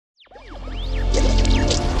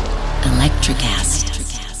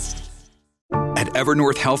NutriCast. At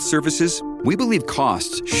Evernorth Health Services, we believe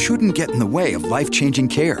costs shouldn't get in the way of life-changing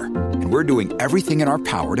care, and we're doing everything in our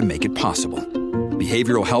power to make it possible.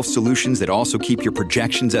 Behavioral health solutions that also keep your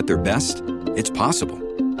projections at their best? It's possible.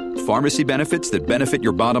 Pharmacy benefits that benefit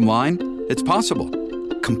your bottom line? It's possible.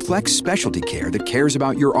 Complex specialty care that cares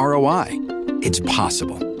about your ROI? It's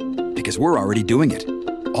possible. Because we're already doing it.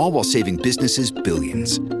 All while saving businesses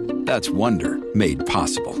billions. That's Wonder made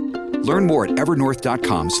possible. Learn more at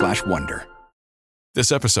evernorth.com/wonder.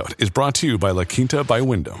 This episode is brought to you by La Quinta by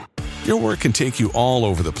Wyndham. Your work can take you all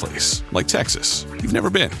over the place, like Texas. You've never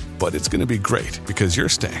been, but it's going to be great because you're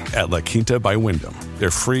staying at La Quinta by Wyndham. Their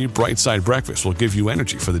free Bright Side breakfast will give you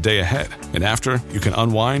energy for the day ahead. And after, you can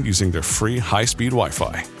unwind using their free high-speed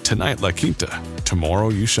Wi-Fi. Tonight, La Quinta. Tomorrow,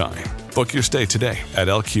 you shine. Book your stay today at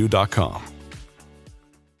lq.com.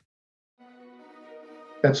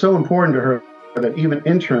 That's so important to her that even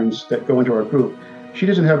interns that go into our group, she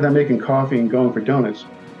doesn't have them making coffee and going for donuts.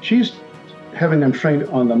 She's having them trained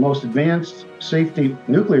on the most advanced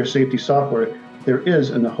nuclear safety software there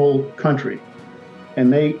is in the whole country.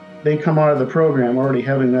 And they come out of the program already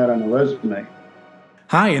having that on the resume.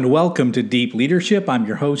 Hi, and welcome to Deep Leadership. I'm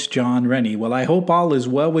your host, John Rennie. Well, I hope all is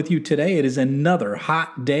well with you today. It is another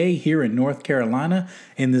hot day here in North Carolina,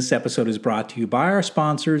 and this episode is brought to you by our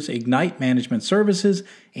sponsors, Ignite Management Services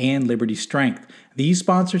and Liberty Strength. These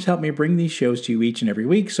sponsors help me bring these shows to you each and every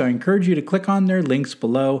week, so I encourage you to click on their links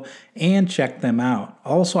below and check them out.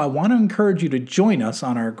 Also, I want to encourage you to join us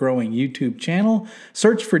on our growing YouTube channel.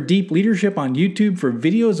 Search for Deep Leadership on YouTube for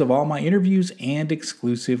videos of all my interviews and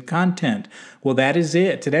exclusive content. Well, that is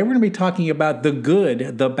it. Today we're going to be talking about the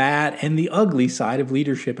good, the bad, and the ugly side of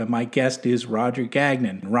leadership, and my guest is Roger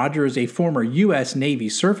Gagnon. Roger is a former U.S. Navy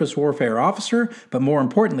surface warfare officer, but more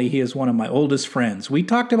importantly, he is one of my oldest friends. We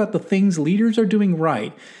talked about the things leaders are doing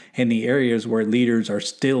right and the areas where leaders are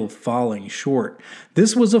still falling short.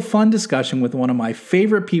 This was a fun discussion with one of my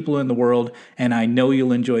favorite people in the world, and I know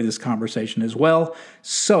you'll enjoy this conversation as well.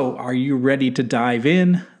 So, are you ready to dive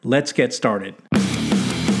in? Let's get started.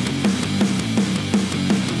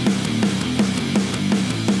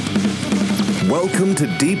 Welcome to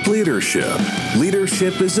Deep Leadership.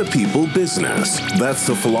 Leadership is a people business. That's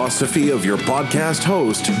the philosophy of your podcast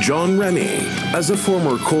host, John Rennie. As a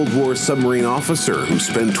former Cold War submarine officer who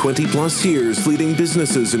spent 20 plus years leading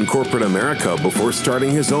businesses in corporate America before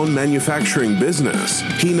starting his own manufacturing business,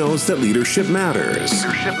 he knows that leadership matters.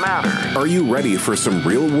 Are you ready for some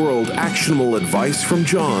real-world actionable advice from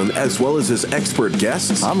John as well as his expert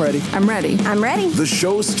guests? I'm ready. The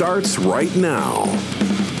show starts right now.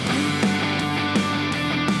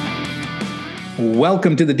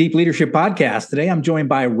 Welcome to the Deep Leadership Podcast. Today I'm joined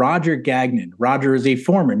by Roger Gagnon. Roger is a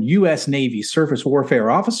former U.S. Navy surface warfare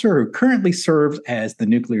officer who currently serves as the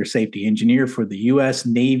nuclear safety engineer for the U.S.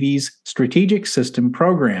 Navy's Strategic System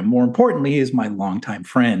Program. More importantly, he is my longtime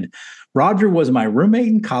friend. Roger was my roommate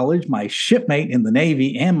in college, my shipmate in the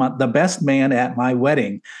Navy, and the best man at my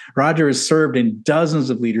wedding. Roger has served in dozens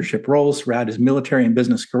of leadership roles throughout his military and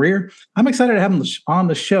business career. I'm excited to have him on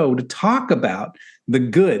the show to talk about the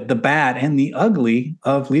good, the bad, and the ugly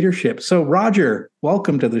of leadership. So, Roger,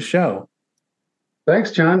 welcome to the show.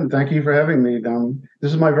 Thanks, John. Thank you for having me.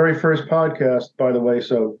 This is my very first podcast, by the way,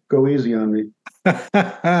 so go easy on me.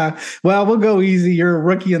 Well, we'll go easy. You're a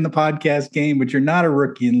rookie in the podcast game, but you're not a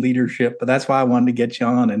rookie in leadership. But that's why I wanted to get you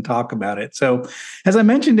on and talk about it. So, as I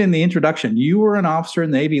mentioned in the introduction, you were an officer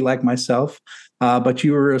in the Navy like myself, but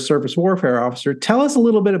you were a surface warfare officer. Tell us a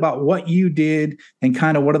little bit about what you did and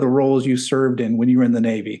kind of what are the roles you served in when you were in the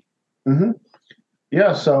Navy. Mm-hmm.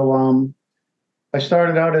 Yeah, so I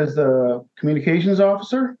started out as the communications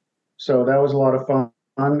officer. So that was a lot of fun,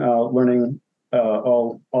 learning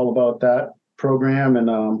all about that program.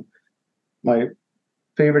 And my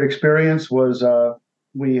favorite experience was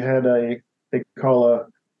we had they call a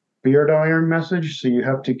beard iron message. So you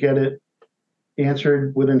have to get it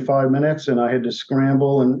answered within 5 minutes, and I had to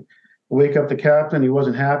scramble and wake up the captain. He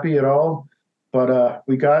wasn't happy at all, but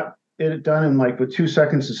we got it done in with 2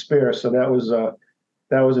 seconds to spare. So that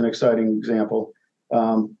was an exciting example.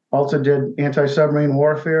 Also did anti-submarine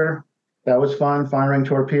warfare. That was fun, firing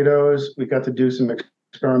torpedoes. We got to do some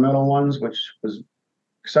experimental ones, which was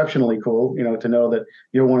exceptionally cool, to know that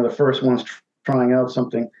you're one of the first ones trying out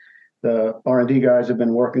something the R&D guys have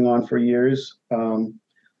been working on for years.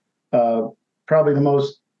 Probably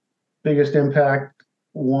the biggest impact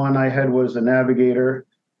one I had was the navigator.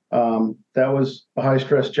 That was a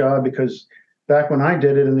high-stress job because back when I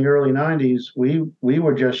did it in the early 90s, we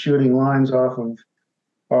were just shooting lines off of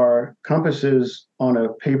our compasses on a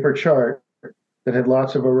paper chart that had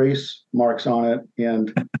lots of erase marks on it.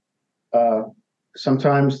 And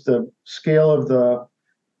Sometimes the scale of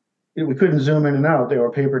we couldn't zoom in and out. They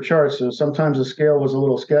were paper charts, so sometimes the scale was a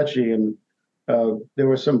little sketchy, and there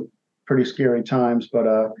were some pretty scary times. But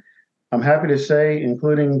I'm happy to say,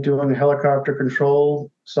 including doing a helicopter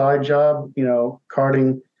control side job,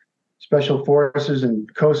 carting special forces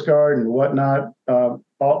and Coast Guard and whatnot. I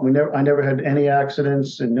never had any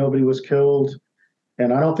accidents, and nobody was killed.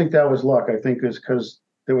 And I don't think that was luck. I think it's because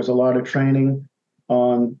there was a lot of training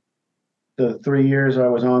on the 3 years I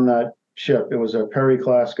was on that ship. It was a Perry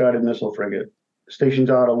class guided missile frigate stationed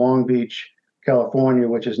out of Long Beach, California,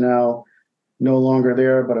 which is now no longer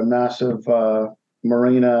there, but a massive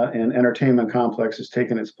marina and entertainment complex has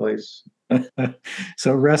taken its place.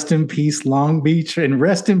 So rest in peace, Long Beach, and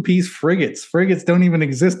rest in peace, frigates. Frigates don't even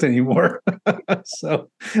exist anymore. So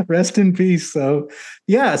rest in peace. So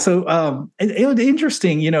yeah. So it was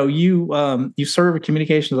interesting. You serve a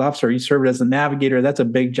communications officer. You serve as a navigator. That's a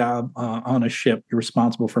big job on a ship. You're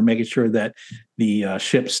responsible for making sure that the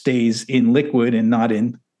ship stays in liquid and not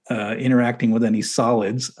in interacting with any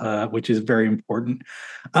solids, which is very important.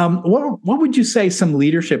 What would you say some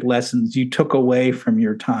leadership lessons you took away from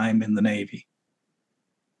your time in the Navy?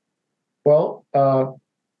 Well, I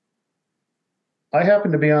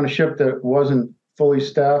happened to be on a ship that wasn't fully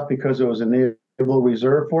staffed because it was a Naval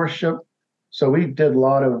Reserve Force ship. So we did a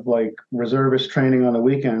lot of reservist training on the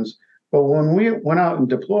weekends. But when we went out and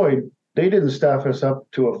deployed, they didn't staff us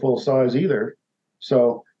up to a full size either.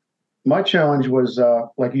 So my challenge was,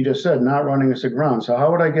 like you just said, not running us aground. So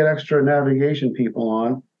how would I get extra navigation people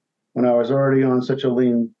on when I was already on such a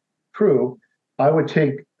lean crew? I would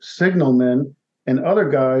take signalmen and other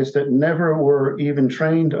guys that never were even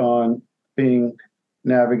trained on being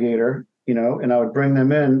navigator, and I would bring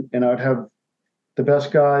them in, and I would have the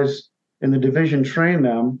best guys in the division train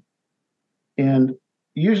them. And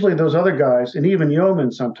usually those other guys, and even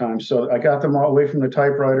yeomen sometimes, so I got them all away from the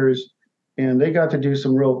typewriters, and they got to do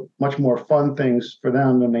some much more fun things for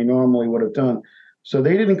them than they normally would have done. So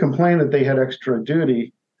they didn't complain that they had extra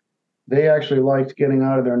duty. They actually liked getting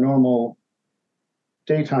out of their normal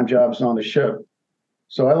daytime jobs on the ship.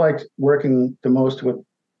 So I liked working the most with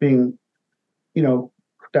being,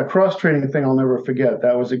 that cross-training thing I'll never forget.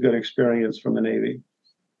 That was a good experience from the Navy.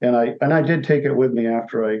 And I did take it with me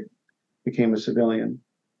after I became a civilian.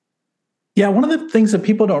 Yeah, one of the things that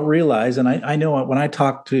people don't realize, and I know when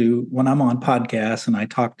I'm on podcasts and I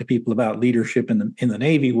talk to people about leadership in the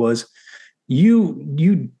Navy, was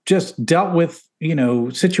you just dealt with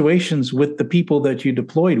situations with the people that you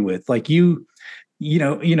deployed with, like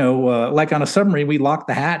like on a submarine, we locked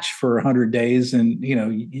the hatch for 100 days, and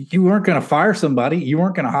you weren't going to fire somebody, you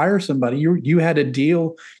weren't going to hire somebody, you had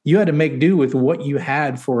to make do with what you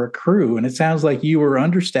had for a crew, and it sounds like you were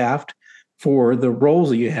understaffed for the roles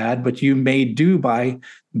that you had, but you made do by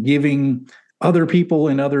giving other people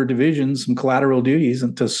in other divisions some collateral duties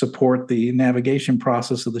and to support the navigation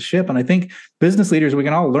process of the ship. And I think business leaders, we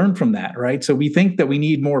can all learn from that, right? So we think that we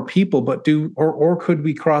need more people, but could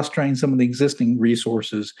we cross-train some of the existing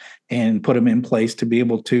resources and put them in place to be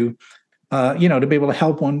able to to be able to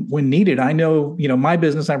help when needed. I know, my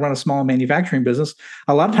business, I run a small manufacturing business.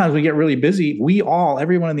 A lot of times we get really busy.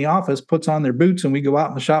 Everyone in the office puts on their boots and we go out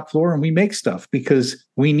on the shop floor and we make stuff because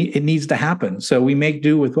it needs to happen. So we make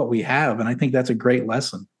do with what we have. And I think that's a great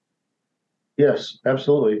lesson. Yes,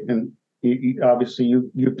 absolutely. And obviously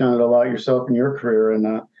you've done it a lot yourself in your career.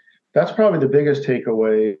 And that's probably the biggest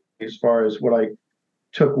takeaway as far as what I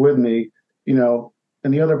took with me,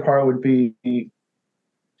 and the other part would be,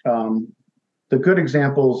 the good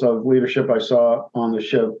examples of leadership I saw on the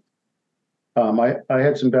ship. I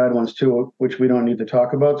had some bad ones too, which we don't need to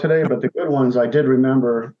talk about today, but the good ones, I did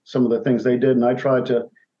remember some of the things they did, and I tried to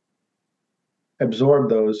absorb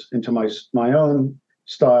those into my own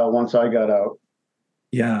style once I got out.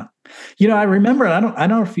 Yeah. I remember, I don't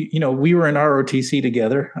know if we were in ROTC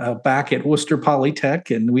together back at Worcester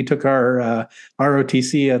Polytech, and we took our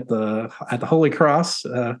ROTC at the Holy Cross.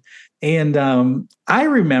 And I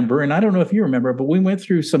remember, and I don't know if you remember, but we went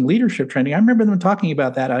through some leadership training. I remember them talking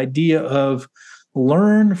about that idea of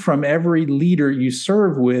learn from every leader you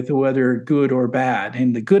serve with, whether good or bad.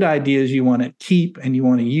 And the good ideas you want to keep and you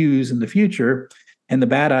want to use in the future. And the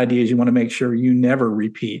bad ideas you want to make sure you never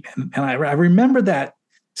repeat. And I remember that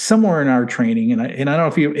somewhere in our training. And I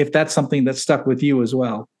don't know if that's something that stuck with you as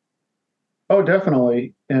well. Oh,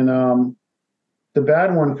 definitely. And the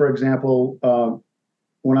bad one, for example,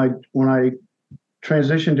 when I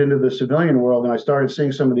transitioned into the civilian world and I started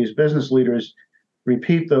seeing some of these business leaders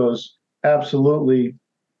repeat those absolutely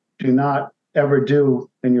do not ever do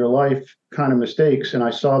in your life kind of mistakes, and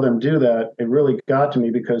I saw them do that, it really got to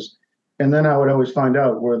me and then I would always find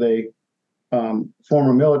out, were they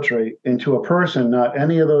former military into a person, not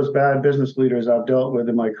any of those bad business leaders I've dealt with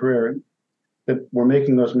in my career that were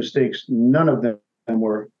making those mistakes. None of them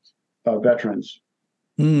were veterans.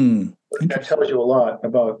 That tells you a lot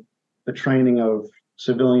about the training of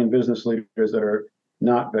civilian business leaders that are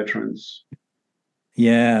not veterans.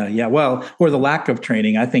 Yeah. Well, or the lack of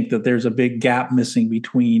training. I think that there's a big gap missing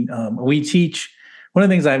between, we teach, one of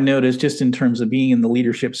the things I've noticed just in terms of being in the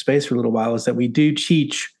leadership space for a little while is that we do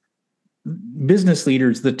teach business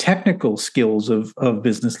leaders the technical skills of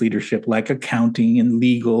business leadership, like accounting and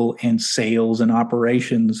legal and sales and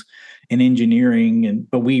operations and engineering.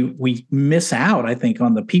 But we miss out, I think,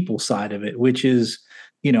 on the people side of it, which is,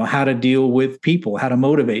 how to deal with people, how to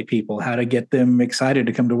motivate people, how to get them excited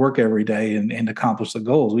to come to work every day and accomplish the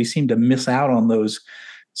goals. We seem to miss out on those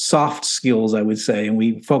soft skills, I would say, and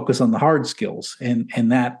we focus on the hard skills.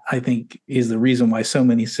 And that, I think, is the reason why so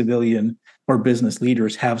many civilian or business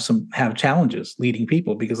leaders have challenges leading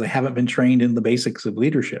people, because they haven't been trained in the basics of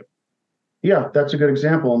leadership. Yeah, that's a good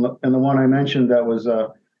example. And the one I mentioned that was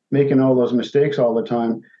making all those mistakes all the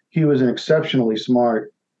time, he was an exceptionally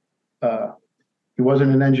smart he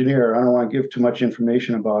wasn't an engineer. I don't want to give too much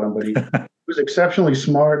information about him, but he was exceptionally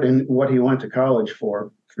smart in what he went to college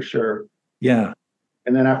for sure. Yeah.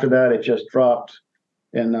 And then after that, it just dropped.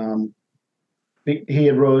 And he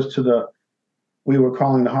had rose to we were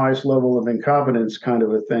calling the highest level of incompetence kind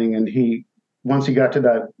of a thing. And once he got to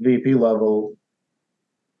that VP level,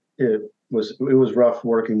 it was rough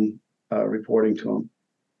working, reporting to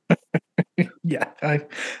him. Yeah.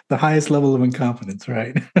 The highest level of incompetence,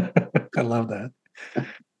 right? I love that.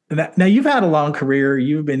 Now you've had a long career.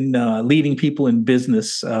 You've been leading people in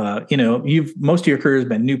business. Most of your career has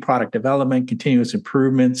been new product development, continuous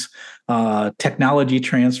improvements, technology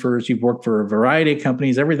transfers. You've worked for a variety of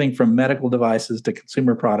companies, everything from medical devices to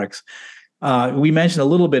consumer products. We mentioned a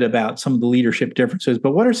little bit about some of the leadership differences,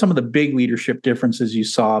 but what are some of the big leadership differences you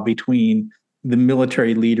saw between the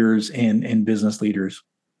military leaders and business leaders?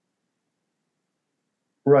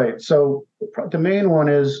 Right. So the main one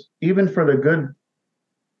is, even for the good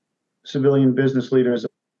civilian business leaders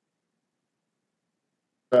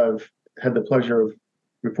I've had the pleasure of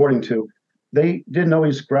reporting to, they didn't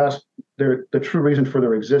always grasp the true reason for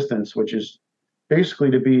their existence, which is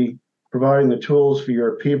basically to be providing the tools for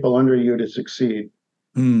your people under you to succeed.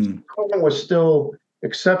 Coleman was still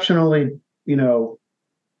exceptionally,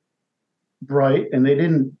 bright, and they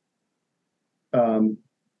didn't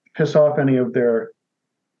piss off any of their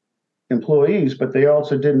employees, but they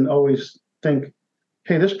also didn't always think,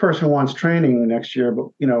 hey, this person wants training next year, but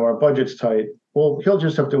our budget's tight. Well, he'll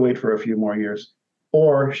just have to wait for a few more years,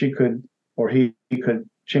 or he could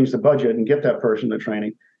change the budget and get that person the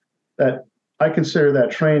training. That I consider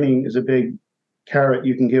that training is a big carrot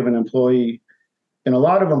you can give an employee. And a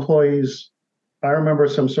lot of employees, I remember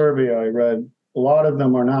some survey I read, a lot of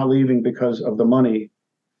them are not leaving because of the money.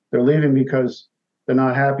 They're leaving because they're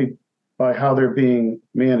not happy by how they're being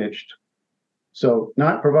managed. So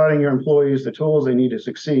not providing your employees the tools they need to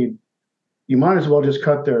succeed, you might as well just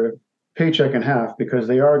cut their paycheck in half, because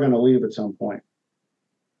they are going to leave at some point.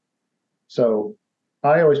 So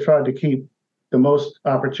I always tried to keep the most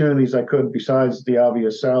opportunities I could, besides the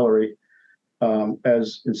obvious salary,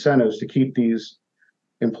 as incentives to keep these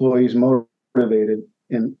employees motivated.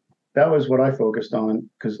 And that was what I focused on,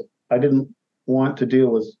 because I didn't want to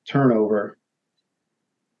deal with turnover.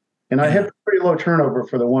 And I had pretty low turnover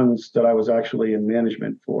for the ones that I was actually in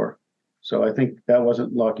management for. So I think that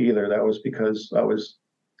wasn't luck either. That was because I was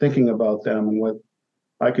thinking about them and what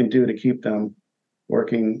I can do to keep them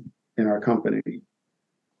working in our company.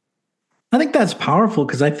 I think that's powerful,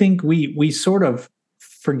 because I think we sort of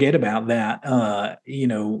forget about that.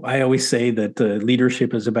 I always say that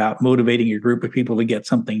leadership is about motivating a group of people to get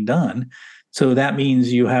something done. So that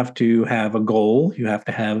means you have to have a goal, you have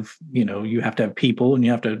to have people, and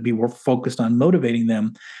you have to be more focused on motivating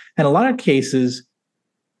them. And a lot of cases,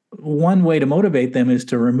 one way to motivate them is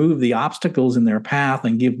to remove the obstacles in their path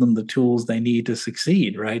and give them the tools they need to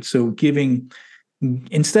succeed, right? So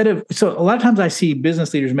so a lot of times I see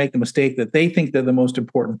business leaders make the mistake that they think they're the most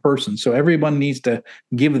important person. So everyone needs to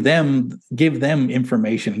give them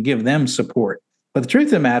information and give them support. But the truth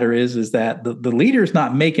of the matter is that the leader's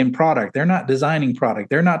not making product. They're not designing product.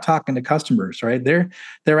 They're not talking to customers, right?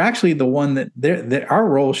 They're actually the one that our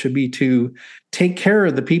role should be to take care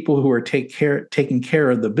of the people who are taking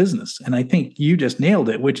care of the business. And I think you just nailed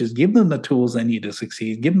it, which is give them the tools they need to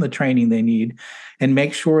succeed, give them the training they need, and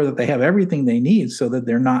make sure that they have everything they need so that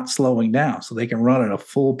they're not slowing down, so they can run at a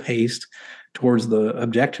full pace towards the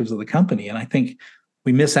objectives of the company. And I think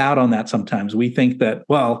we miss out on that sometimes. We think that,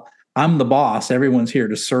 well, I'm the boss, everyone's here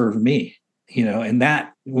to serve me. and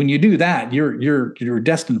that when you do that, you're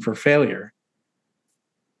destined for failure.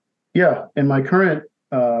 Yeah. And my current,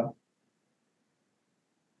 I'm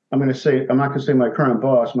not going to say my current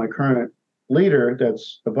boss, my current leader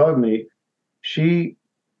that's above me, she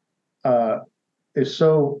that's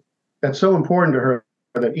so important to her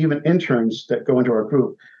that even interns that go into our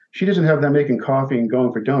group, she doesn't have them making coffee and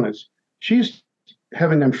going for donuts. She's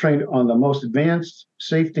having them trained on the most advanced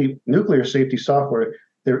nuclear safety software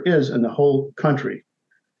there is in the whole country.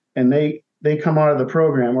 And they come out of the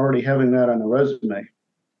program already having that on the resume.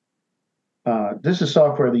 This is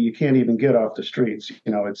software that you can't even get off the streets.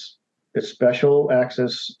 It's special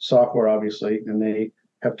access software, obviously, and they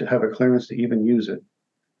have to have a clearance to even use it.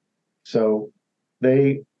 So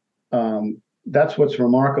that's what's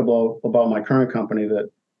remarkable about my current company, that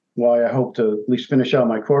why I hope to at least finish out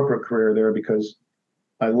my corporate career there, because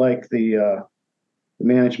I like the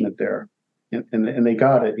management there, and they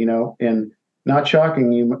got it, and not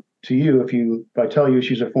shocking to you if I tell you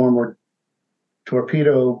she's a former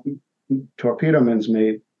torpedoman's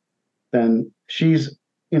mate, then she's,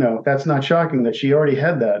 that's not shocking that she already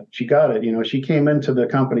had that. She got it. She came into the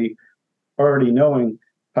company already knowing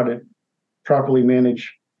how to properly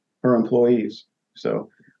manage her employees. So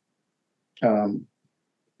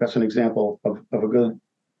that's an example of a good,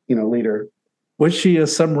 leader. Was she a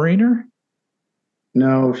submariner?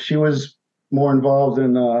 No, she was more involved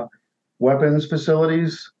in weapons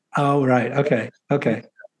facilities. Oh, right. Okay.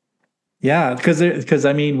 Yeah, because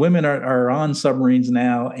I mean, women are on submarines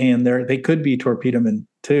now, and they could be torpedo men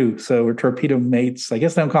too. So we're torpedo mates. I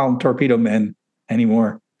guess they don't call them torpedo men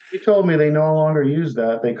anymore. He told me they no longer use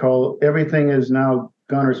that. They call everything is now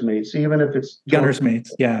gunner's mates, even if it's gunner's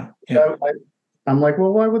mates. Yeah. I'm like,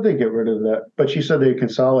 well, why would they get rid of that? But she said they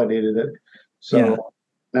consolidated it, so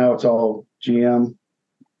now it's all GM.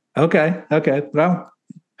 Okay. Well,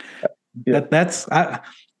 that's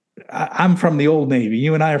I'm from the old Navy.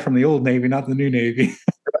 You and I are from the old Navy, not the new Navy.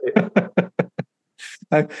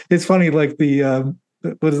 It's funny, like the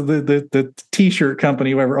T-shirt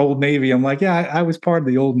company, whatever, Old Navy. I'm like, yeah, I was part of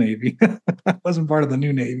the old Navy. I wasn't part of the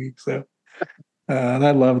new Navy. So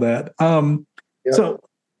I love that. So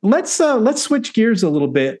let's switch gears a little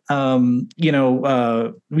bit. I've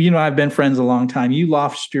been friends a long time. You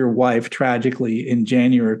lost your wife tragically in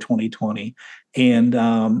January of 2020.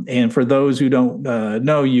 And for those who don't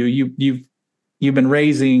know you've been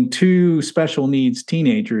raising two special needs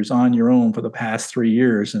teenagers on your own for the past 3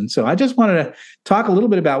 years. And so I just wanted to talk a little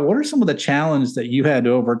bit about what are some of the challenges that you had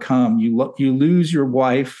to overcome. You lose your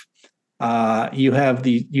wife. You have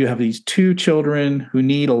these two children who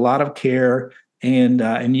need a lot of care,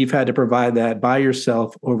 and you've had to provide that by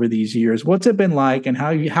yourself over these years. What's it been like, and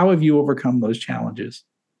how have you overcome those challenges?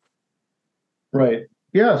 Right.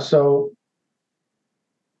 Yeah. So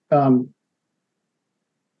the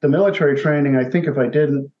military training, I think if I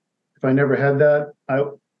never had that,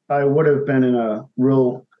 I would have been in a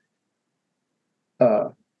real, I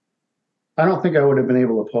don't think I would have been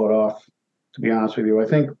able to pull it off, to be honest with you. I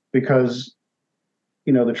think because,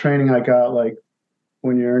 the training I got, like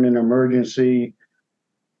when you're in an emergency,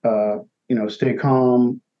 stay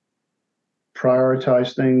calm,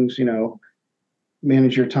 prioritize things,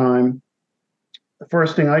 manage your time. The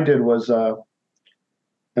first thing I did was,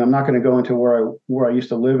 and I'm not going to go into where I used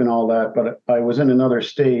to live and all that, but I was in another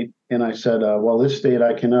state, and I said, well, this state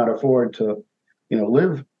I cannot afford to,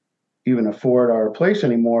 live, even afford our place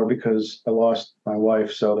anymore, because I lost my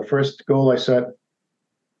wife. So the first goal I set,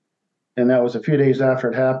 and that was a few days after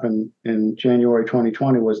it happened in January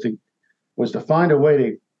 2020, was to find a way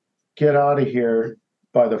to get out of here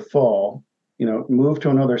by the fall, move to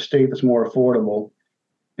another state that's more affordable,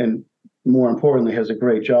 and more importantly, has a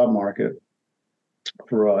great job market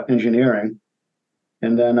for engineering,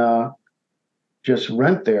 and then just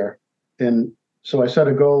rent there. And so I set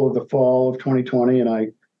a goal of the fall of 2020, and I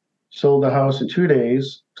sold the house in 2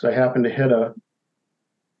 days because I happened to hit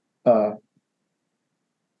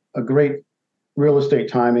a great real estate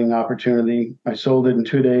timing opportunity. I sold it in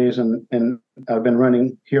 2 days, and I've been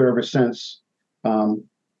renting here ever since,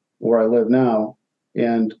 where I live now.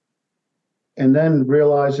 And then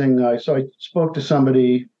realizing, I spoke to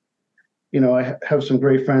somebody. I have some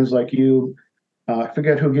great friends like you. I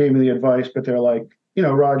forget who gave me the advice, but they're like,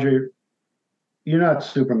 Roger, you're not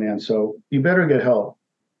Superman, so you better get help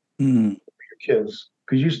for your kids,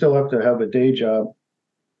 because you still have to have a day job.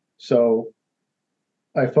 So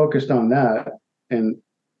I focused on that. And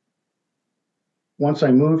once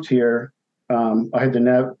I moved here, I had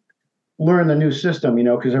to learn the new system,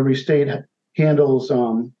 because every state handles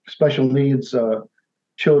special needs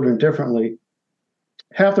children differently.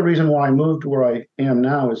 Half the reason why I moved where I am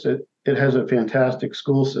now is that it has a fantastic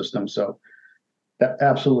school system. So that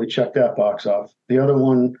absolutely checked that box off. The other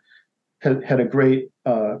one had a great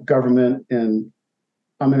government, and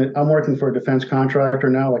I'm working for a defense contractor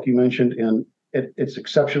now, like you mentioned, and it's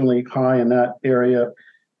exceptionally high in that area.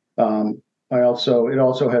 It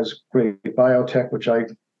also has great biotech, which I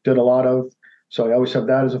did a lot of. So I always have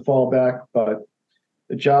that as a fallback. But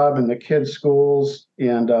the job and the kids' schools,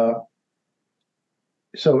 and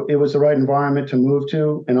so it was the right environment to move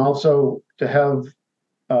to, and also to have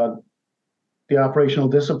the operational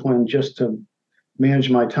discipline just to manage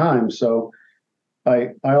my time. So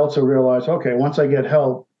I also realized, okay, once I get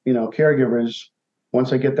help, caregivers,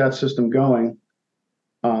 once I get that system going,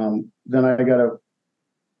 then I got to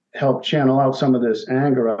help channel out some of this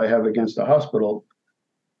anger I have against the hospital,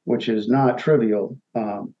 which is not trivial,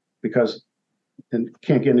 because, and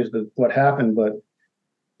can't get into what happened, but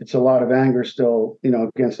it's a lot of anger still,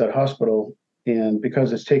 against that hospital. And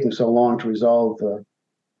because it's taking so long to resolve the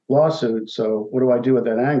lawsuit, so what do I do with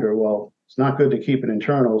that anger? Well, it's not good to keep it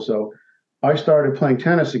internal. So I started playing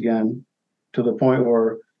tennis again, to the point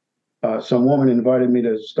where some woman invited me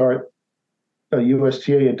to start a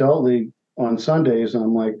USTA adult league on Sundays. And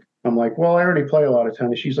I'm like, well, I already play a lot of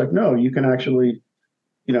tennis. She's like, no, you can actually,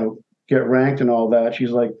 get ranked and all that.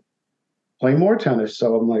 She's like, play more tennis.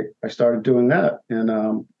 So I'm like, I started doing that. And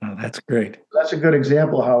oh, that's great. That's a good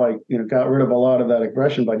example how I, got rid of a lot of that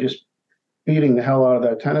aggression by just beating the hell out of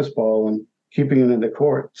that tennis ball and keeping it in the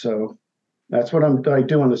court. So that's what I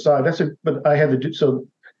do on the side. But I had to do, so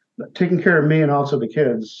taking care of me and also the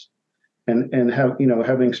kids, and have,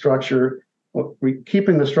 having structure,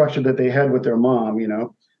 keeping the structure that they had with their mom,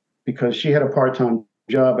 because she had a part-time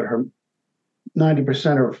job, but her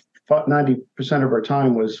 90% of her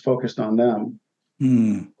time was focused on them.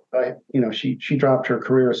 She dropped her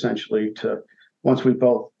career essentially to, once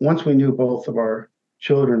we knew both of our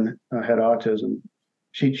children had autism,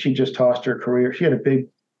 she just tossed her career. She had a big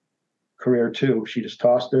career too. She just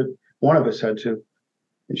tossed it. One of us had to,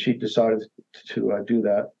 and she decided to do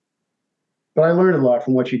that. But I learned a lot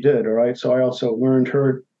from what she did. All right, so I also learned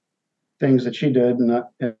her things that she did, and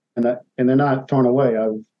they're not thrown away.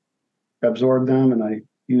 I've absorbed them, and I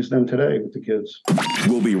use them today with the kids.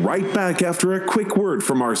 We'll be right back after a quick word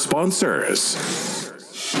from our sponsors.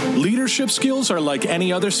 Leadership skills are like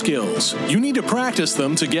any other skills. You need to practice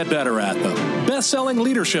them to get better at them. Best-selling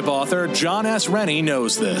leadership author John S. Rennie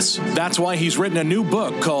knows this. That's why he's written a new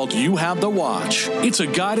book called You Have the Watch. It's a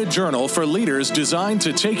guided journal for leaders designed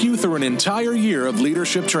to take you through an entire year of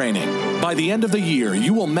leadership training. By the end of the year,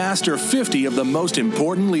 you will master 50 of the most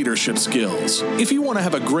important leadership skills. If you want to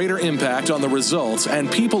have a greater impact on the results and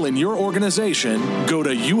people in your organization, go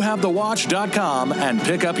to youhavethewatch.com and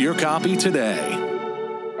pick up your copy today.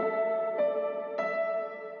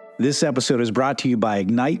 This episode is brought to you by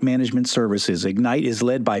Ignite Management Services. Ignite is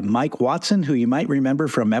led by Mike Watson, who you might remember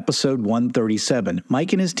from episode 137.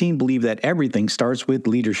 Mike and his team believe that everything starts with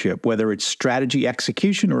leadership. Whether it's strategy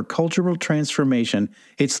execution or cultural transformation,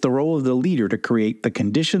 it's the role of the leader to create the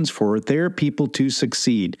conditions for their people to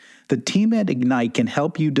succeed. The team at Ignite can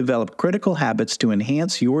help you develop critical habits to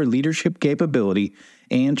enhance your leadership capability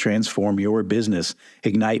and transform your business.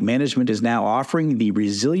 Ignite Management is now offering the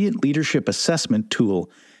Resilient Leadership Assessment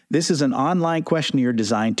Tool. This is an online questionnaire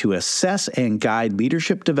designed to assess and guide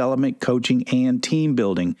leadership development, coaching, and team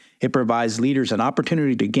building. It provides leaders an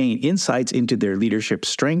opportunity to gain insights into their leadership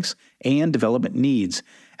strengths and development needs.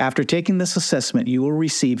 After taking this assessment, you will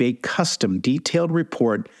receive a custom, detailed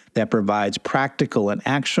report that provides practical and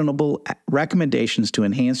actionable recommendations to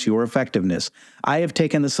enhance your effectiveness. I have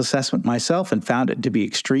taken this assessment myself and found it to be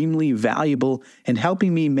extremely valuable in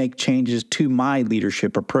helping me make changes to my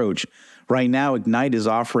leadership approach. Right now, Ignite is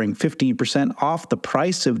offering 15% off the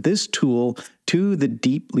price of this tool to the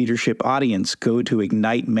deep leadership audience. Go to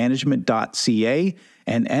ignitemanagement.ca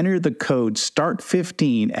and enter the code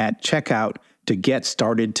START15 at checkout to get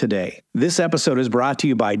started today. This episode is brought to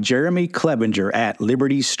you by Jeremy Klebinger at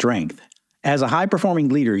Liberty Strength. As a high-performing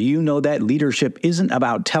leader, you know that leadership isn't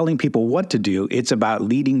about telling people what to do, it's about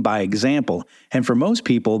leading by example. And for most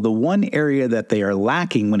people, the one area that they are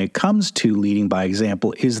lacking when it comes to leading by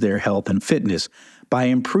example is their health and fitness. By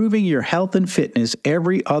improving your health and fitness,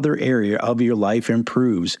 every other area of your life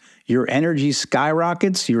improves. Your energy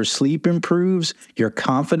skyrockets, your sleep improves, your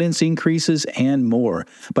confidence increases, and more.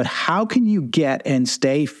 But how can you get and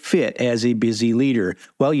stay fit as a busy leader?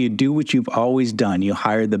 Well, you do what you've always done. You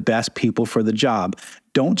hire the best people for the job.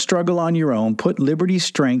 Don't struggle on your own. Put Liberty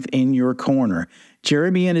Strength in your corner.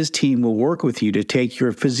 Jeremy and his team will work with you to take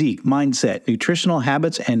your physique, mindset, nutritional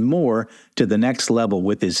habits, and more to the next level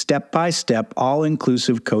with his step-by-step,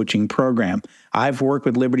 all-inclusive coaching program. I've worked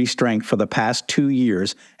with Liberty Strength for the past 2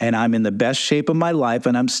 years, and I'm in the best shape of my life,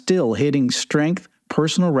 and I'm still hitting strength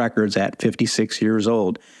personal records at 56 years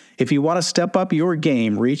old. If you want to step up your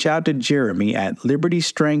game, reach out to Jeremy at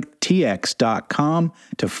libertystrengthtx.com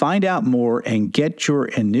to find out more and get your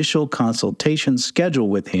initial consultation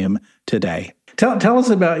scheduled with him today. Tell us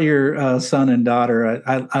about your son and daughter.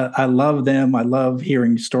 I love them. I love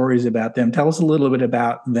hearing stories about them. Tell us a little bit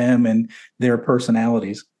about them and their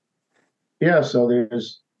personalities. Yeah, so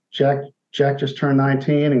there's Jack. Jack just turned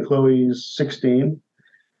 19 and Chloe's 16.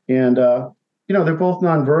 And, they're both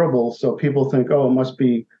nonverbal. So people think, oh, it must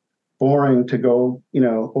be boring to go,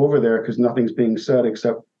 over there because nothing's being said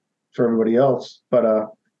except for everybody else. But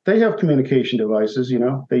they have communication devices,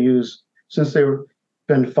 they use, since they've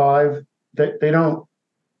been 5, they don't,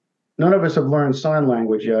 none of us have learned sign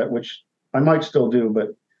language yet, which I might still do,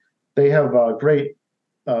 but they have great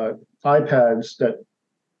iPads that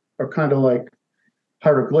are kind of like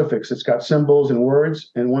hieroglyphics. It's got symbols and words.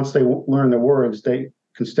 And once they learn the words, they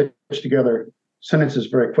can stitch together sentences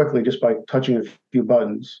very quickly just by touching a few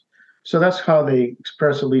buttons. So that's how they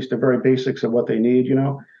express at least the very basics of what they need,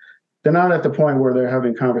 They're not at the point where they're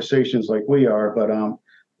having conversations like we are, but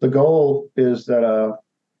the goal is that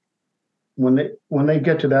when they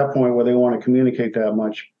get to that point where they want to communicate that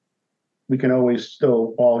much, we can always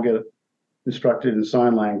still all get instructed in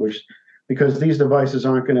sign language, because these devices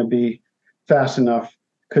aren't going to be fast enough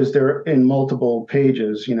because they're in multiple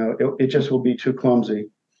pages. It just will be too clumsy.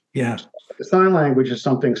 Yeah. The sign language is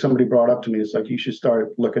something somebody brought up to me. It's like, you should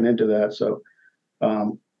start looking into that. So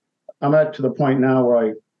I'm to the point now where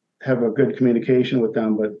I have a good communication with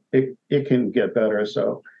them, but it can get better.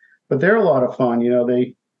 So, but they're a lot of fun.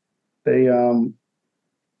 They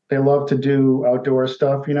love to do outdoor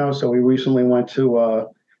stuff, So we recently went to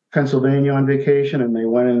Pennsylvania on vacation, and they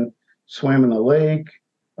went and swam in the lake.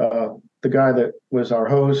 The guy that was our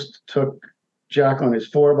host took Jack on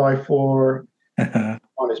his 4x4.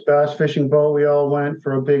 On his bass fishing boat. We all went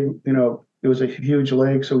for a big, it was a huge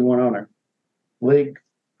lake, so we went on a lake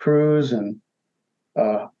cruise and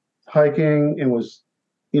hiking. It was,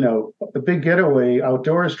 a big getaway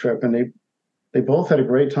outdoors trip, and they both had a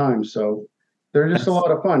great time. So they're just a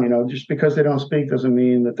lot of fun. Just because they don't speak doesn't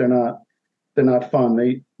mean that they're not fun.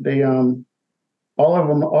 They all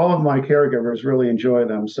of my caregivers really enjoy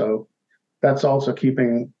them. So that's also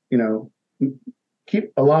keeping,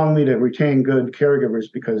 keep allowing me to retain good caregivers,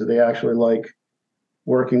 because they actually like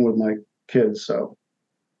working with my kids. So,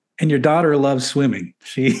 and your daughter loves swimming.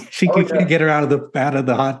 She can't get her out of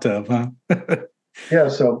the hot tub, huh? Yeah.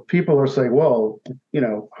 So people are saying, well,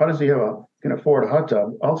 how does he can afford a hot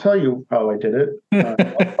tub? I'll tell you how I did it. My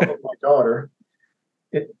daughter.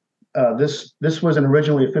 This was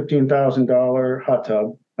originally a $15,000 hot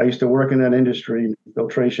tub. I used to work in that industry,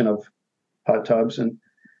 filtration of hot tubs, and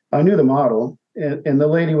I knew the model. And the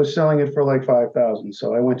lady was selling it for like $5,000.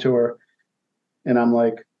 So I went to her, and I'm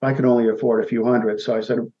like, I could only afford a few hundred. So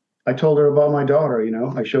I told her about my daughter.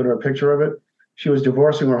 I showed her a picture of it. She was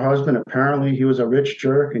divorcing her husband. Apparently, he was a rich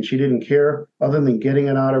jerk, and she didn't care other than getting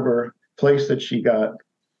it out of her place that she got.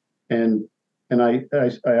 And I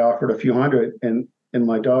offered a few hundred, and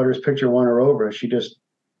my daughter's picture won her over. She just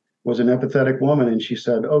was an empathetic woman, and she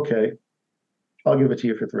said, "Okay, I'll give it to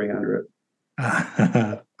you for 300."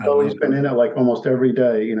 So he's been in it like almost every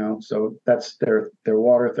day, So that's their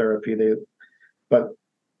water therapy. There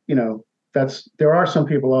are some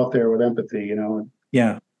people out there with empathy, And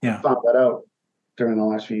yeah. I found that out during the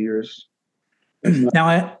last few years.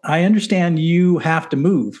 Now I understand you have to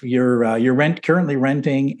move. You're currently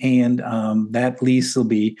renting, and that lease will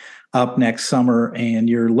be up next summer, and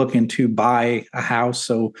you're looking to buy a house.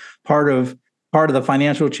 So part of the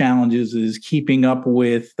financial challenges is keeping up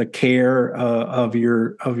with the care of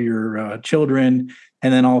your children,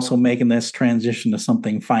 and then also making this transition to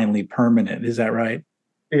something finally permanent. Is that right?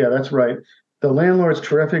 Yeah, that's right. The landlord's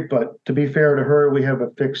terrific, but to be fair to her, we have a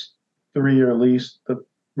fixed 3-year lease. The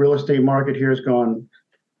real estate market here has gone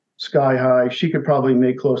sky high. She could probably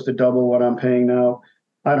make close to double what I'm paying now.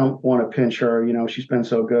 I don't want to pinch her, she's been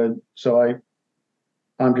so good. So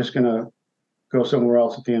I'm just going to go somewhere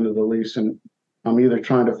else at the end of the lease. And I'm either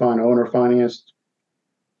trying to find owner financed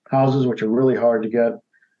houses, which are really hard to get,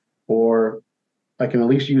 or I can at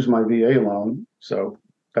least use my VA loan. So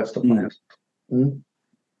that's the plan. Mm-hmm.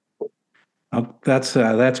 Oh,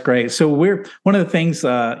 that's great. So we're one of the things,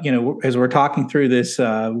 as we're talking through this,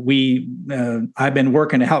 I've been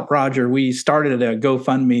working to help Roger. We started a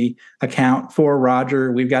GoFundMe account for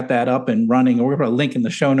Roger. We've got that up and running. We're going to link in the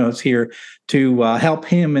show notes here to help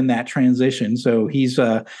him in that transition. So he's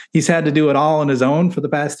had to do it all on his own for the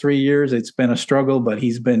past 3 years. It's been a struggle, but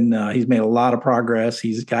he's made a lot of progress.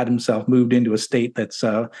 He's got himself moved into a state that's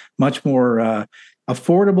much more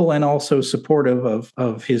affordable and also supportive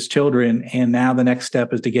of his children. And now the next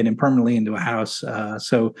step is to get him permanently into a house.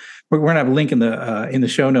 So we're going to have a link in the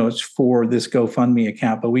show notes for this GoFundMe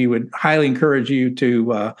account. But we would highly encourage you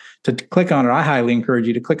to click on it. I highly encourage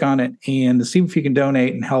you to click on it and to see if you can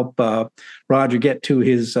donate and help Roger get to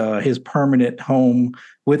his permanent home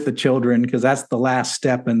with the children, because that's the last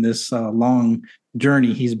step in this long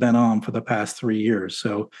journey he's been on for the past 3 years.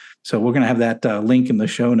 So we're going to have that link in the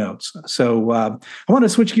show notes. So I want to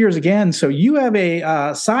switch gears again. So you have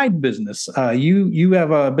a side business. You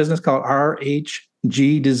have a business called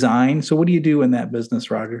RHG Design. So what do you do in that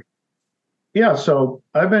business, Roger? Yeah, so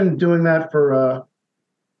I've been doing that for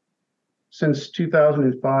since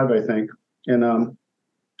 2005, I think. And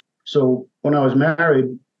so when I was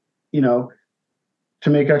married, to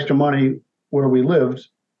make extra money where we lived,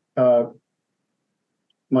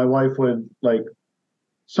 my wife would, like,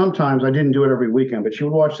 sometimes, I didn't do it every weekend, but she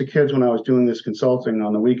would watch the kids when I was doing this consulting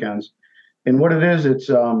on the weekends. And what it is, it's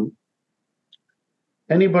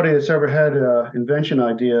anybody that's ever had an invention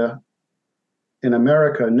idea in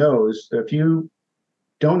America knows that if you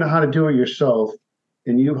don't know how to do it yourself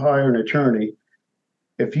and you hire an attorney,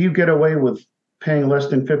 if you get away with paying less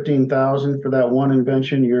than $15,000 for that one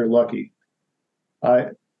invention, you're lucky.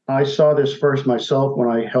 I saw this first myself when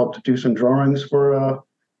I helped do some drawings for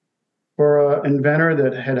an inventor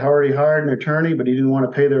that had already hired an attorney, but he didn't want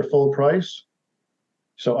to pay their full price.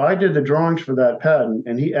 So I did the drawings for that patent,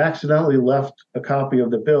 and he accidentally left a copy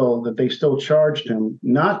of the bill that they still charged him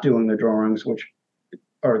not doing the drawings, which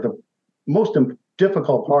are the most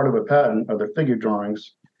difficult part of a patent, are the figure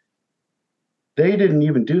drawings. They didn't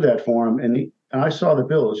even do that for him, and I saw the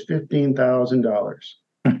bill. It was $15,000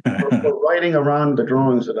 for writing around the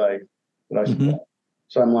drawings that I mm-hmm.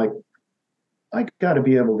 So I'm like, I got to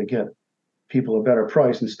be able to get people a better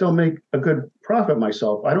price and still make a good profit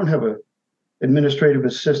myself. I don't have an administrative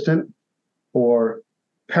assistant or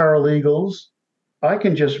paralegals. I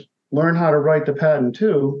can just learn how to write the patent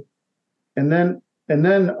too. And then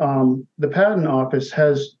the patent office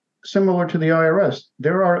has, similar to the IRS,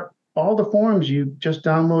 there are all the forms you just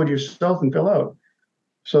download yourself and fill out.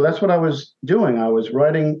 So that's what I was doing. I was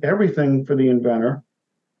writing everything for the inventor.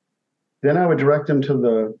 Then I would direct them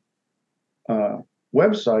to the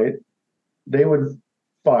website. They would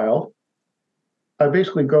file. I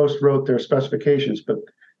basically ghost wrote their specifications, but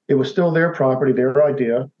it was still their property, their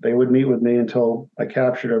idea. They would meet with me until I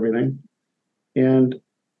captured everything. And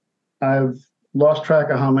I've lost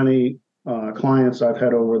track of how many clients I've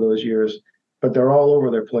had over those years, but they're all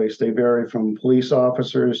over their place. They vary from police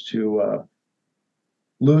officers to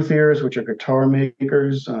luthiers, which are guitar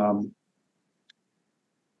makers. There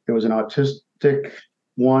was an autistic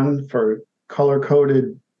one for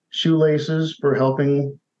color-coded shoelaces for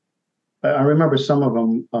helping. I remember some of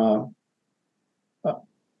them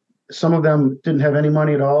didn't have any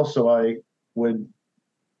money at all, so I would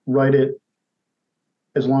write it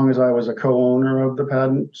as long as I was a co-owner of the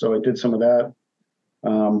patent. So I did some of that.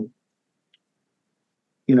 I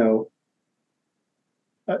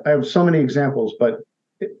have so many examples, but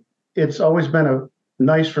it's always been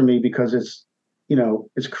nice for me because it's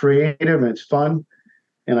creative and it's fun,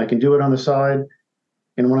 and I can do it on the side.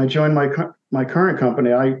 And when I joined my current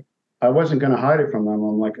company, I wasn't going to hide it from them.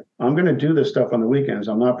 I'm like, I'm going to do this stuff on the weekends.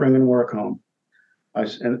 I'm not bringing work home.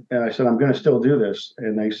 And I said, I'm going to still do this.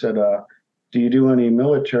 And they said, do you do any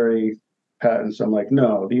military patents? I'm like,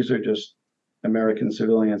 no, these are just American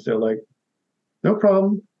civilians. They're like, no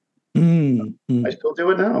problem. I still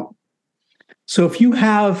do it now. So if you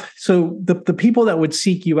have, the people that would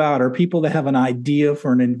seek you out are people that have an idea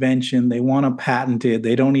for an invention, they want to patent it,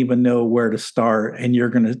 they don't even know where to start, and you're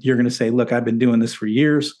gonna say, look, I've been doing this for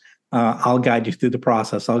years. I'll guide you through the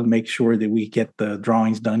process. I'll make sure that we get the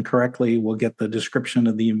drawings done correctly. We'll get the description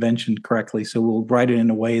of the invention correctly. So we'll write it in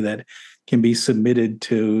a way that can be submitted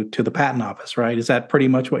to the patent office, right? Is that pretty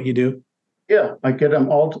much what you do? Yeah, I get them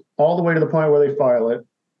all the way to the point where they file it,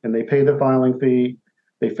 and they pay the filing fee.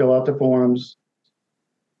 They fill out the forms.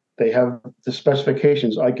 They have the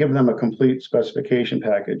specifications. I give them a complete specification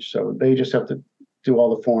package. So they just have to do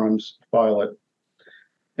all the forms, file it.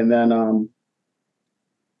 And then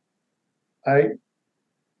I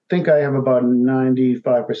think I have about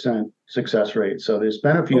 95% success rate. So there's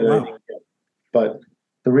been a few that I didn't get. But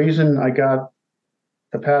the reason I got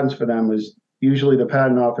the patents for them is usually the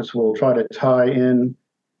patent office will try to tie in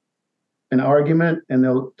an argument, and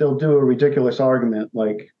they'll do a ridiculous argument.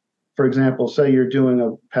 Like, for example, say you're doing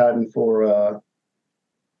a patent for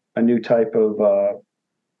a new type of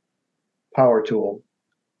power tool.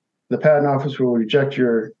 The patent office will reject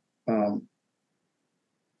your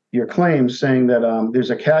claims, saying that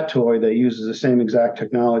there's a cat toy that uses the same exact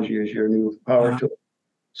technology as your new power tool.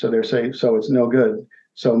 So they're saying, so it's no good.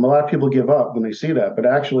 So a lot of people give up when they see that, but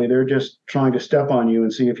actually they're just trying to step on you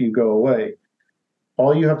and see if you go away.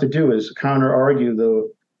 All you have to do is counter argue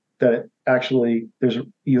that actually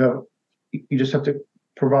you just have to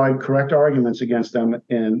provide correct arguments against them,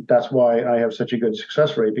 and that's why I have such a good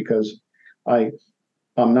success rate, because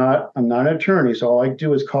I'm not an attorney, so all I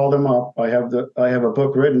do is call them up. I have a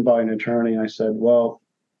book written by an attorney. I said, well,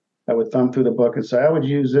 I would thumb through the book and say, I would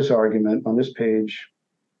use this argument on this page.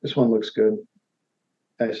 This one looks good.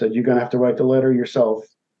 I said, you're going to have to write the letter yourself,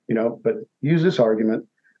 but use this argument.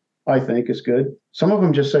 I think is good. Some of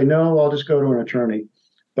them just say, no, I'll just go to an attorney.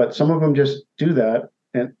 But some of them just do that.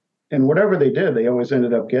 And whatever they did, they always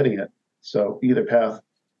ended up getting it. So either path.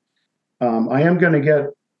 I am going to get,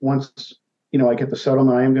 once, I get the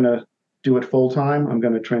settlement, I am going to do it full time. I'm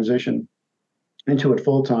going to transition into it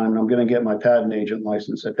full time. And I'm going to get my patent agent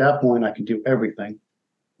license. At that point, I can do everything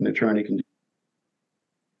an attorney can do.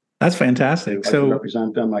 That's fantastic. I can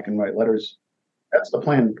represent them. I can write letters. That's the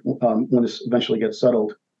plan when this eventually gets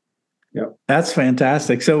settled. Yeah, that's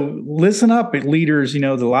fantastic. So listen up, leaders.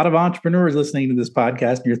 There's a lot of entrepreneurs listening to this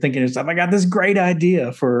podcast, and you're thinking to yourself, I got this great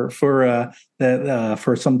idea for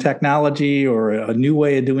some technology or a new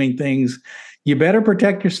way of doing things. You better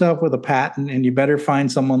protect yourself with a patent, and you better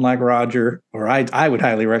find someone like Roger, or I would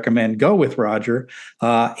highly recommend go with Roger,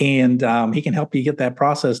 and he can help you get that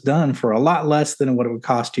process done for a lot less than what it would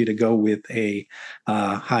cost you to go with a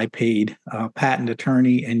high-paid patent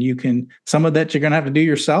attorney. And some of that you're going to have to do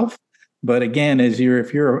yourself. But again, if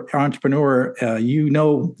you're an entrepreneur, you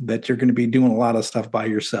know that you're going to be doing a lot of stuff by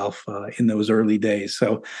yourself in those early days.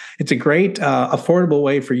 So it's a great, affordable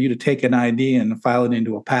way for you to take an idea and file it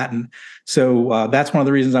into a patent. So that's one of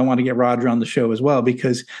the reasons I want to get Roger on the show as well,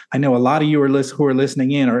 because I know a lot of you who are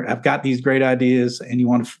listening in have got these great ideas, and you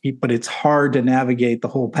want to, but it's hard to navigate the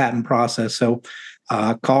whole patent process. So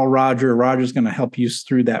call Roger. Roger's going to help you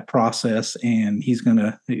through that process, and he's going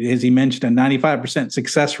to, as he mentioned, a 95%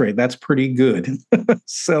 success rate. That's pretty good.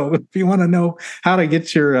 So if you want to know how to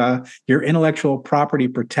get your intellectual property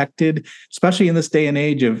protected, especially in this day and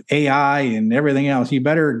age of AI and everything else, you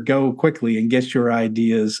better go quickly and get your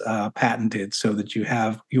ideas patented so that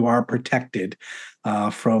you are protected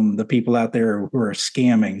from the people out there who are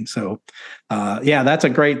scamming. So, that's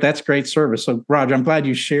great service. So, Roger, I'm glad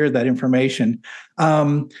you shared that information.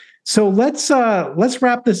 So let's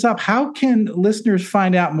wrap this up. How can listeners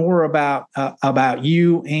find out more about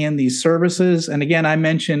you and these services? And again, I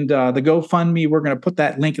mentioned the GoFundMe. We're going to put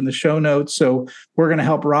that link in the show notes. So we're going to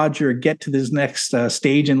help Roger get to this next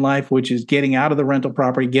stage in life, which is getting out of the rental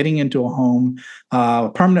property, getting into a home,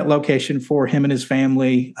 permanent location for him and his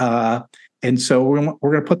family. And so we're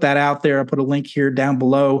going to put that out there. I'll put a link here down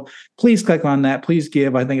below. Please click on that. Please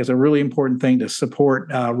give. I think it's a really important thing to support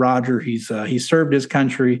Roger. He's served his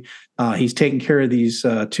country. He's taken care of these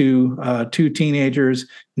two teenagers.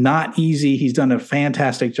 Not easy. He's done a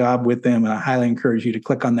fantastic job with them, and I highly encourage you to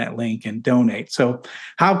click on that link and donate. So,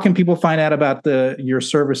 how can people find out about your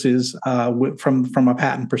services from a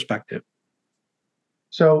patent perspective?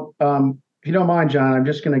 So, if you don't mind, John, I'm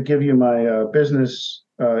just going to give you my business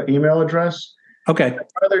email address. Okay.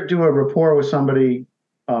 I'd rather do a rapport with somebody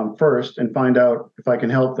first and find out if I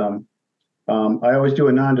can help them. I always do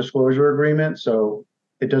a non-disclosure agreement, so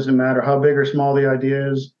it doesn't matter how big or small the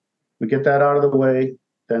idea is. We get that out of the way,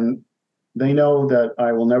 then they know that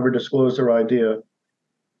I will never disclose their idea.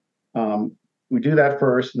 We do that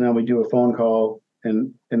first, and then we do a phone call,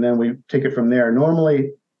 and then we take it from there.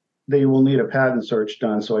 Normally, they will need a patent search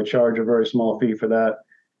done, so I charge a very small fee for that.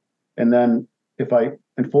 And then if I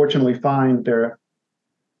unfortunately find their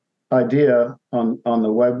idea on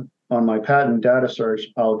the web, on my patent data search,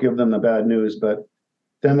 I'll give them the bad news, but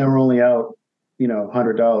then they're only out,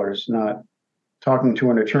 $100, not talking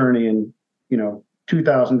to an attorney and,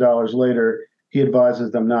 $2,000 later, he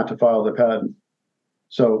advises them not to file the patent.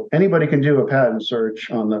 So anybody can do a patent search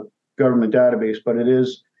on the government database, but it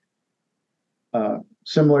is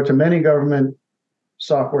similar to many government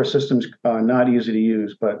software systems, not easy to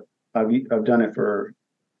use, but I've done it for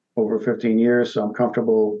over 15 years, so I'm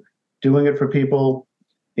comfortable doing it for people,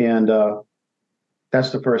 and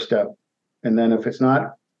that's the first step. And then if it's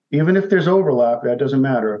not even if there's overlap, that doesn't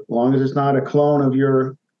matter. As long as it's not a clone of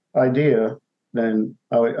your idea, then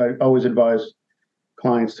I always advise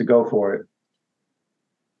clients to go for it.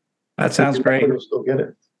 That sounds great. You'll still get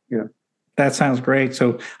it. Yeah. That sounds great.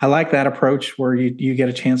 So I like that approach where you get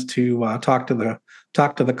a chance to talk to the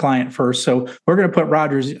client first. So we're going to put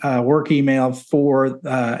Roger's work email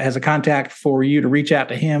as a contact for you to reach out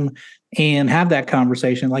to him and have that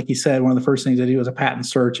conversation. Like you said, one of the first things I do is a patent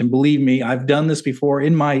search. And believe me, I've done this before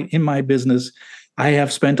in my business. I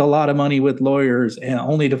have spent a lot of money with lawyers, and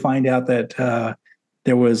only to find out that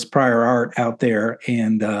there was prior art out there.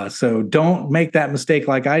 And so don't make that mistake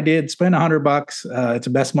like I did. Spend $100. It's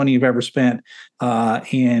the best money you've ever spent,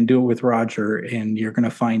 and do it with Roger, and you're going to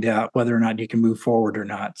find out whether or not you can move forward or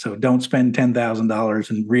not. So don't spend $10,000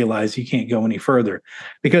 and realize you can't go any further,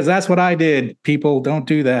 because that's what I did. People, don't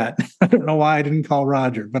do that. I don't know why I didn't call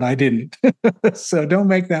Roger, but I didn't. So don't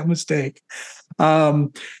make that mistake. So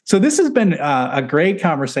this has been a great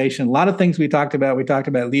conversation. A lot of things we talked about. We talked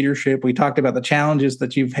about leadership. We talked about the challenges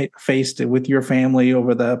that you've faced with your family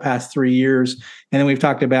over the past 3 years. And then we've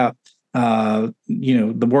talked about,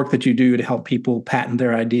 the work that you do to help people patent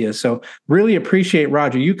their ideas. So really appreciate,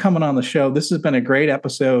 Roger, you coming on the show. This has been a great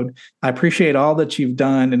episode. I appreciate all that you've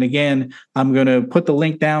done. And again, I'm going to put the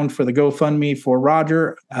link down for the GoFundMe for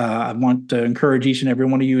Roger. I want to encourage each and every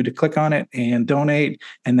one of you to click on it and donate.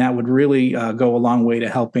 And that would really go a long way to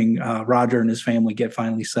helping Roger and his family get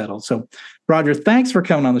finally settled. So Roger, thanks for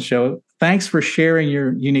coming on the show. Thanks for sharing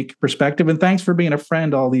your unique perspective. And thanks for being a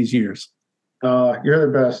friend all these years. You're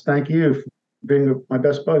the best. Thank you for being my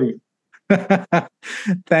best buddy.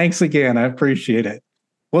 Thanks again. I appreciate it.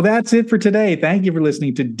 Well, that's it for today. Thank you for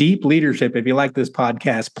listening to Deep Leadership. If you like this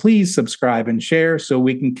podcast, please subscribe and share so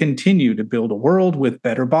we can continue to build a world with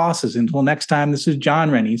better bosses. Until next time, this is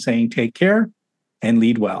John Rennie saying take care and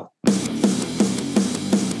lead well.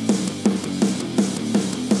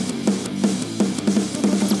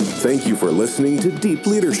 Thank you for listening to Deep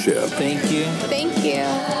Leadership. Thank you. Thank you.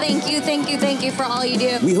 Thank you, thank you, thank you for all you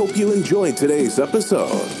do. We hope you enjoyed today's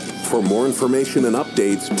episode. For more information and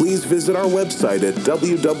updates, please visit our website at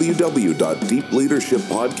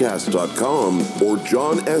www.deepleadershippodcast.com or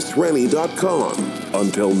johnsrennie.com.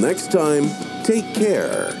 Until next time, take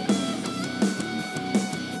care.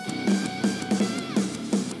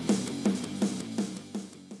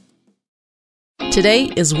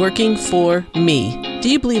 Today is working for me. Do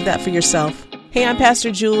you believe that for yourself? Hey, I'm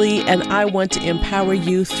Pastor Julie, and I want to empower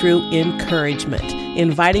you through encouragement.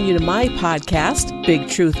 Inviting you to my podcast, Big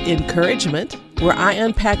Truth Encouragement, where I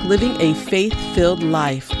unpack living a faith-filled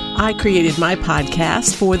life. I created my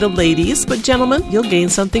podcast for the ladies, but gentlemen, you'll gain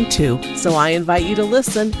something too. So I invite you to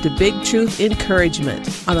listen to Big Truth Encouragement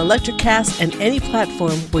on Electricast and any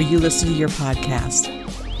platform where you listen to your podcast.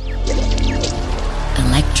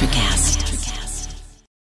 Electricast.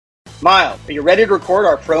 Miles, are you ready to record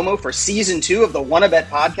our promo for Season 2 of the Wanna-Bet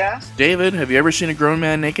podcast? David, have you ever seen a grown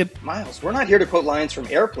man naked? Miles, we're not here to quote lines from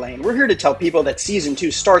Airplane. We're here to tell people that Season 2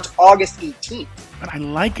 starts August 18th. But I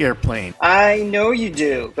like Airplane. I know you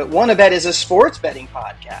do, but Wanna-Bet is a sports betting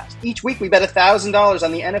podcast. Each week we bet $1,000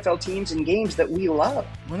 on the NFL teams and games that we love.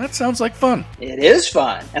 Well, that sounds like fun. It is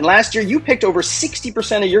fun. And last year you picked over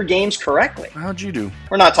 60% of your games correctly. How'd you do?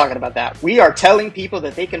 We're not talking about that. We are telling people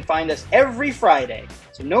that they can find us every Friday.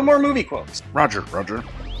 So no more movie quotes. Roger.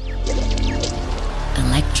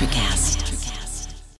 Electricast.